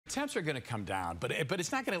Temps are going to come down, but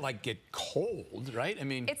it's not going to like get cold, right? I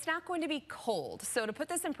mean, it's not going to be cold. So to put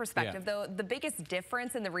this in perspective, though, the biggest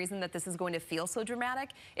difference and the reason that this is going to feel so dramatic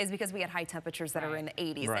is because we had high temperatures that are in the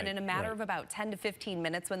 80s. And in a matter of about 10 to 15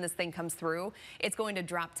 minutes when this thing comes through, it's going to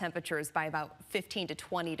drop temperatures by about 15 to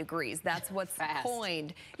 20 degrees. That's what's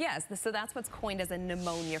coined. Yes, so that's what's coined as a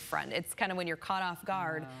pneumonia front. It's kind of when you're caught off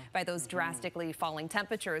guard by those drastically falling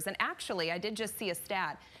temperatures. And actually, I did just see a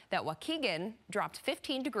stat that Waukegan dropped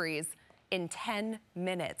 15 degrees in 10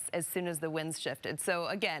 minutes as soon as the winds shifted. So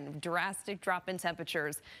again, drastic drop in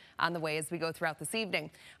temperatures on the way as we go throughout this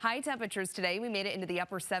evening. High temperatures today, we made it into the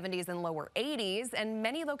upper 70s and lower 80s, and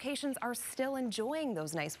many locations are still enjoying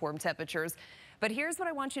those nice warm temperatures. But here's what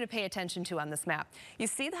I want you to pay attention to on this map. You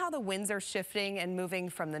see how the winds are shifting and moving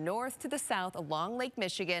from the north to the south along Lake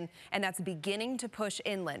Michigan, and that's beginning to push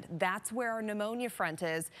inland. That's where our pneumonia front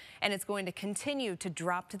is, and it's going to continue to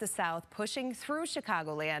drop to the south, pushing through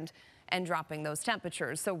Chicagoland and dropping those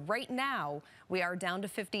temperatures. So right now, we are down to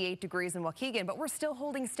 58 degrees in Waukegan, but we're still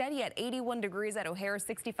holding steady at 81 degrees at O'Hare,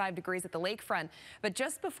 65 degrees at the lakefront. But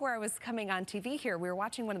just before I was coming on TV here, we were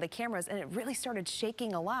watching one of the cameras, and it really started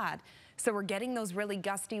shaking a lot. So we're getting those really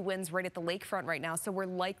gusty winds right at the lakefront right now. So we're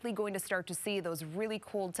likely going to start to see those really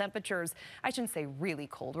cold temperatures. I shouldn't say really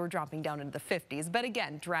cold. We're dropping down into the 50s. But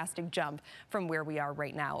again, drastic jump from where we are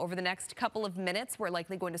right now. Over the next couple of minutes, we're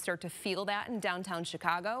likely going to start to feel that in downtown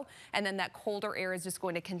Chicago. And then that colder air is just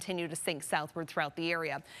going to continue to sink southward throughout the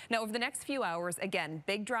area. Now, over the next few hours, again,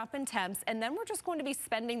 big drop in temps. And then we're just going to be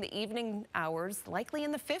spending the evening hours likely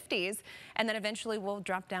in the 50s. And then eventually we'll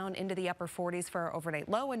drop down into the upper 40s for our overnight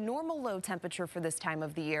low. And normal low temperature for this time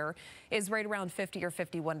of the year is right around 50 or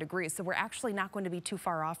 51 degrees. So we're actually not going to be too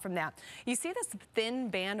far off from that. You see this thin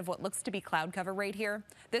band of what looks to be cloud cover right here?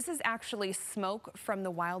 This is actually smoke from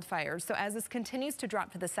the wildfires. So as this continues to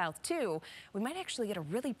drop to the south too, we might actually get a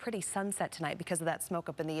really pretty sunset tonight because of that smoke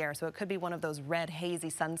up in the air. So it could be one of those red hazy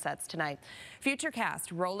sunsets tonight. Futurecast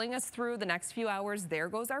rolling us through the next few hours. There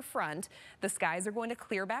goes our front. The skies are going to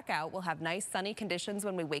clear back out. We'll have nice sunny conditions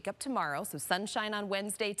when we wake up tomorrow. So sunshine on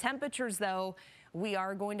Wednesday. Temperatures though, we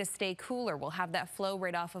are going to stay cooler. We'll have that flow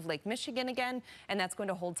right off of Lake Michigan again, and that's going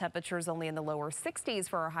to hold temperatures only in the lower 60s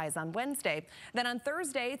for our highs on Wednesday. Then on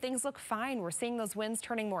Thursday, things look fine. We're seeing those winds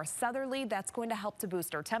turning more southerly. That's going to help to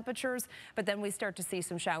boost our temperatures, but then we start to see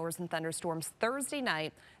some showers and thunderstorms Thursday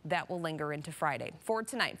night. That will linger into Friday. For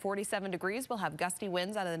tonight, 47 degrees. We'll have gusty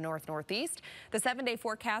winds out of the north-northeast. The 7-day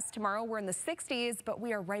forecast tomorrow, we're in the 60s, but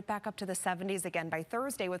we are right back up to the 70s again by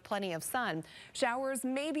Thursday with plenty of sun. Showers,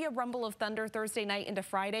 maybe a rumble of thunder Thursday night into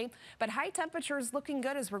Friday, but high temperatures looking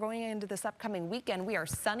good as we're going into this upcoming weekend. We are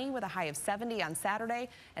sunny with a high of 70 on Saturday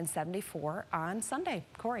and 74 on Sunday.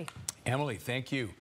 Corey. Emily, thank you.